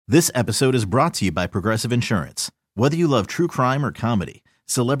This episode is brought to you by Progressive Insurance. Whether you love true crime or comedy,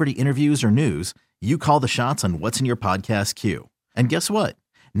 celebrity interviews or news, you call the shots on what's in your podcast queue. And guess what?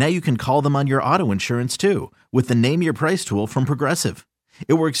 Now you can call them on your auto insurance too with the Name Your Price tool from Progressive.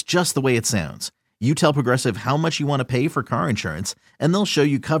 It works just the way it sounds. You tell Progressive how much you want to pay for car insurance, and they'll show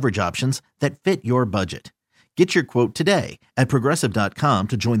you coverage options that fit your budget. Get your quote today at Progressive.com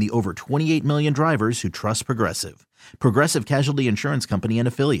to join the over 28 million drivers who trust Progressive. Progressive Casualty Insurance Company and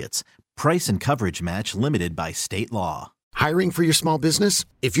Affiliates. Price and coverage match limited by state law. Hiring for your small business?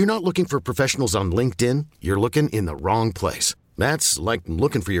 If you're not looking for professionals on LinkedIn, you're looking in the wrong place. That's like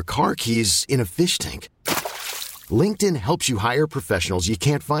looking for your car keys in a fish tank. LinkedIn helps you hire professionals you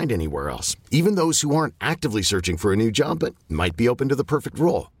can't find anywhere else, even those who aren't actively searching for a new job but might be open to the perfect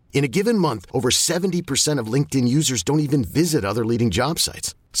role. In a given month, over 70% of LinkedIn users don't even visit other leading job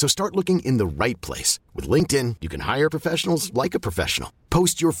sites. So start looking in the right place. With LinkedIn, you can hire professionals like a professional.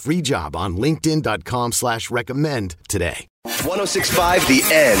 Post your free job on linkedin.com/recommend today. 106.5 The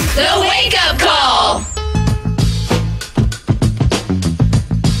End. The Wake Up Call.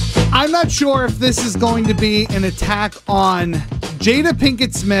 I'm not sure if this is going to be an attack on Jada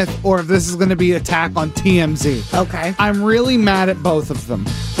Pinkett Smith or if this is going to be an attack on TMZ. Okay. I'm really mad at both of them.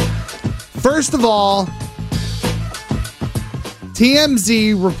 First of all,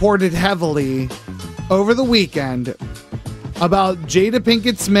 TMZ reported heavily over the weekend about Jada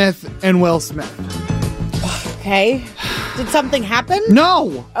Pinkett Smith and Will Smith. Okay. Did something happen?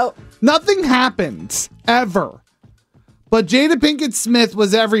 No. Oh. Nothing happened, ever. But Jada Pinkett Smith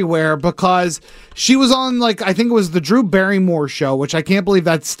was everywhere because she was on, I think it was the Drew Barrymore show, which I can't believe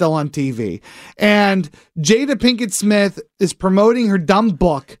that's still on TV. And Jada Pinkett Smith is promoting her dumb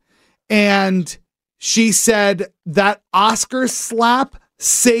book, and she said that Oscar slap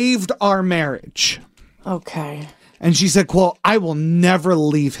saved our marriage. Okay. And she said, quote, "I will never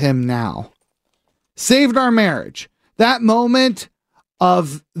leave him now." Saved our marriage. That moment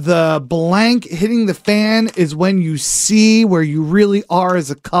of the blank hitting the fan is when you see where you really are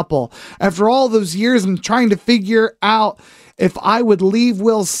as a couple. After all those years, I'm trying to figure out if I would leave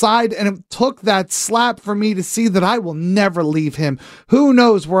Will's side, and it took that slap for me to see that I will never leave him. Who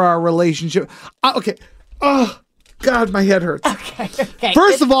knows where our relationship... Okay. Oh, God, my head hurts. Okay.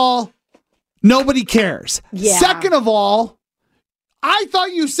 First of all, nobody cares. Yeah. Second of all, I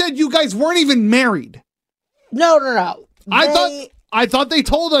thought you said you guys weren't even married. No. I thought they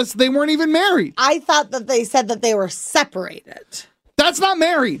told us they weren't even married. I thought that they said that they were separated. That's not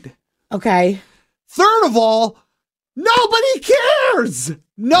married. Okay. Third of all, nobody cares.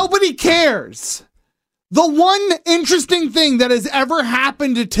 Nobody cares. The one interesting thing that has ever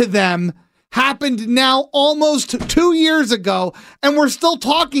happened to them happened now almost 2 years ago, and we're still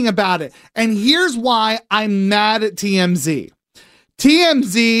talking about it. And here's why I'm mad at TMZ.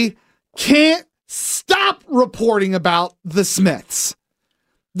 TMZ can't stop reporting about the Smiths.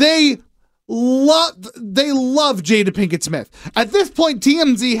 They love Jada Pinkett Smith. At this point,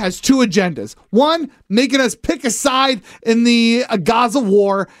 TMZ has two agendas. One, making us pick a side in the Gaza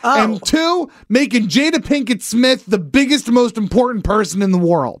war. Oh. And two, making Jada Pinkett Smith the biggest, most important person in the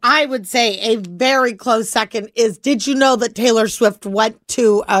world. I would say a very close second is, did you know that Taylor Swift went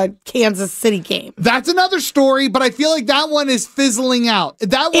to a Kansas City game? That's another story, but I feel like that one is fizzling out.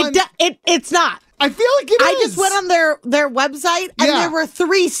 That one, It's not. I feel like it is. I just went on their website, and there were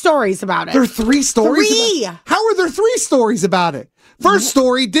 3 stories about it. There are 3 stories? 3! How are there 3 stories about it? First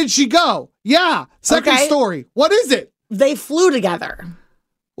story, did she go? Yeah. Second story, what is it? They flew together.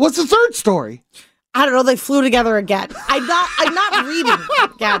 What's the third story? I don't know. They flew together again. I'm not reading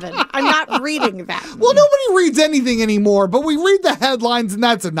that, Gavin. I'm not reading that. Well, nobody reads anything anymore, but we read the headlines, and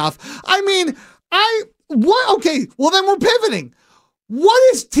that's enough. I mean, what? Okay, well, then we're pivoting. What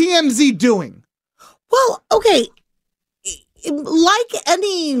is TMZ doing? Well, okay, like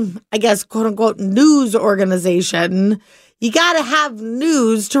any, I guess, quote unquote, news organization, you got to have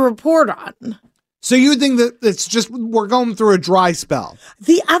news to report on. So you think that it's just, we're going through a dry spell?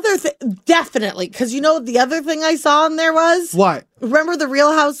 The other thing, definitely, because you know the other thing I saw in there was? What? Remember the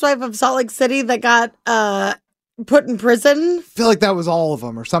Real Housewife of Salt Lake City that got put in prison? I feel like that was all of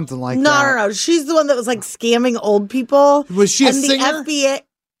them or something like that. No. She's the one that was like scamming old people. Was she a singer? The FBI...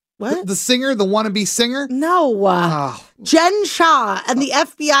 What? The singer, the wannabe singer? No. Jen Shah and the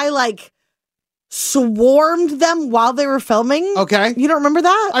FBI swarmed them while they were filming. Okay. You don't remember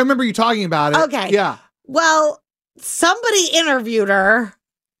that? I remember you talking about it. Okay. Yeah. Well, somebody interviewed her.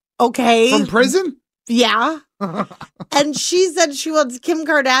 Okay. From prison? Yeah. And she said she wants Kim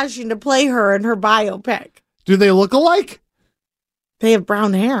Kardashian to play her in her biopic. Do they look alike? They have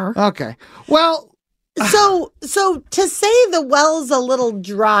brown hair. Okay. Well, So to say the well's a little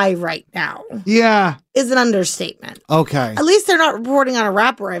dry right now is an understatement. Okay. At least they're not reporting on a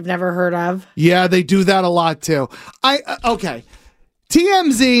rapper I've never heard of. Yeah, they do that a lot too. Okay.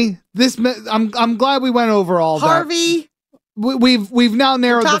 TMZ, I'm glad we went over all Harvey, that. We've now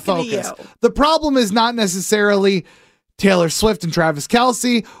narrowed the focus. The problem is not necessarily Taylor Swift and Travis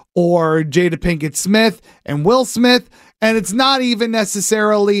Kelce or Jada Pinkett Smith and Will Smith. And it's not even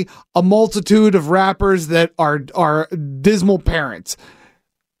necessarily a multitude of rappers that are dismal parents.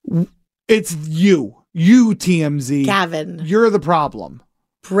 It's you, TMZ. Gavin. You're the problem.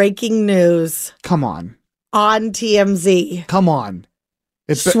 Breaking news. Come on. On TMZ. Come on.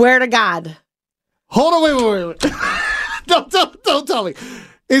 Swear to God. Hold on, wait. Don't tell me.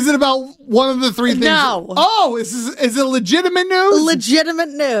 Is it about one of the three things? No. Oh, is it legitimate news? Legitimate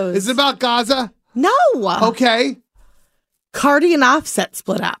news. Is it about Gaza? No. Okay. Cardi and Offset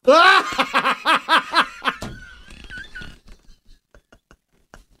split up. And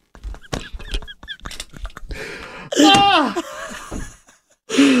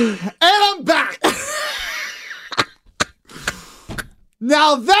I'm back.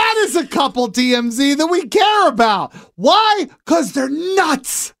 Now that is a couple, TMZ, that we care about. Why? Because they're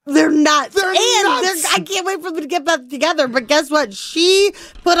nuts. They're nuts. They're nuts. I can't wait for them to get back together. But guess what? She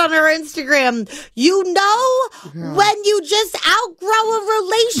put on her Instagram, when you just outgrow a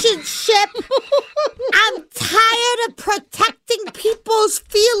relationship, I'm tired of protecting people's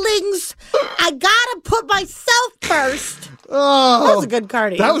feelings. I gotta put myself first. Oh, that was a good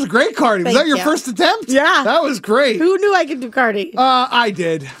Cardi. That was a great Cardi. Was that your first attempt? Yeah. That was great. Who knew I could do Cardi? I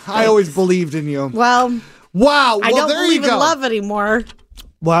did. Thanks. I always believed in you. Well, wow. I don't believe in love anymore.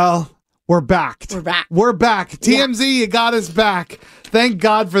 Well, we're back. We're back. TMZ, you got us back. Thank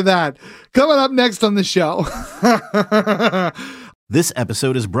God for that. Coming up next on the show. This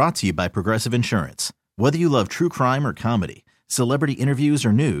episode is brought to you by Progressive Insurance. Whether you love true crime or comedy, celebrity interviews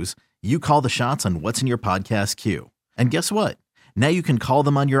or news, you call the shots on what's in your podcast queue. And guess what? Now you can call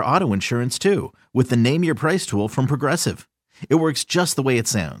them on your auto insurance too with the Name Your Price tool from Progressive. It works just the way it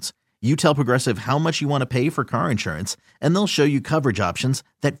sounds. You tell Progressive how much you want to pay for car insurance, and they'll show you coverage options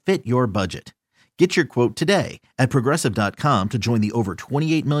that fit your budget. Get your quote today at Progressive.com to join the over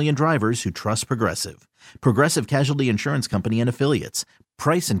 28 million drivers who trust Progressive. Progressive Casualty Insurance Company and Affiliates.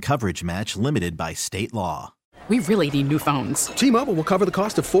 Price and coverage match limited by state law. We really need new phones. T-Mobile will cover the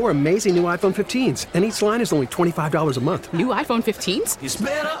cost of 4 amazing new iPhone 15s, and each line is only $25 a month. New iPhone 15s? It's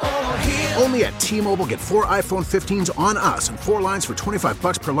better over here. Only at T-Mobile, get 4 iPhone 15s on us and 4 lines for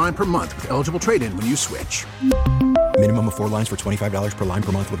 $25 per line per month with eligible trade-in when you switch. Minimum of 4 lines for $25 per line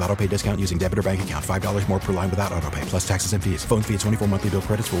per month with auto pay discount using debit or bank account. $5 more per line without auto pay, plus taxes and fees. Phone fee at 24 monthly bill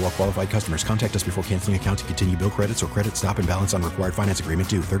credits for well-qualified customers. Contact us before canceling account to continue bill credits or credit stop and balance on required finance agreement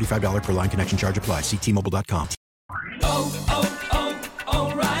due. $35 per line connection charge applies. See T-Mobile.com.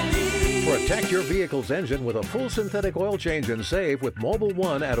 O'Reilly. Protect your vehicle's engine with a full synthetic oil change and save with Mobile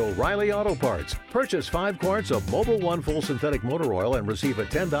One at O'Reilly Auto Parts. Purchase 5 quarts of Mobile One full synthetic motor oil and receive a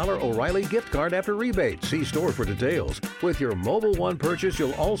 $10 O'Reilly gift card after rebate. See store for details. With your Mobile One purchase,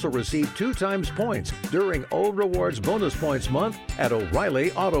 you'll also receive 2 times points during O Rewards Bonus Points Month at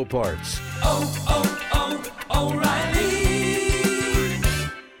O'Reilly Auto Parts.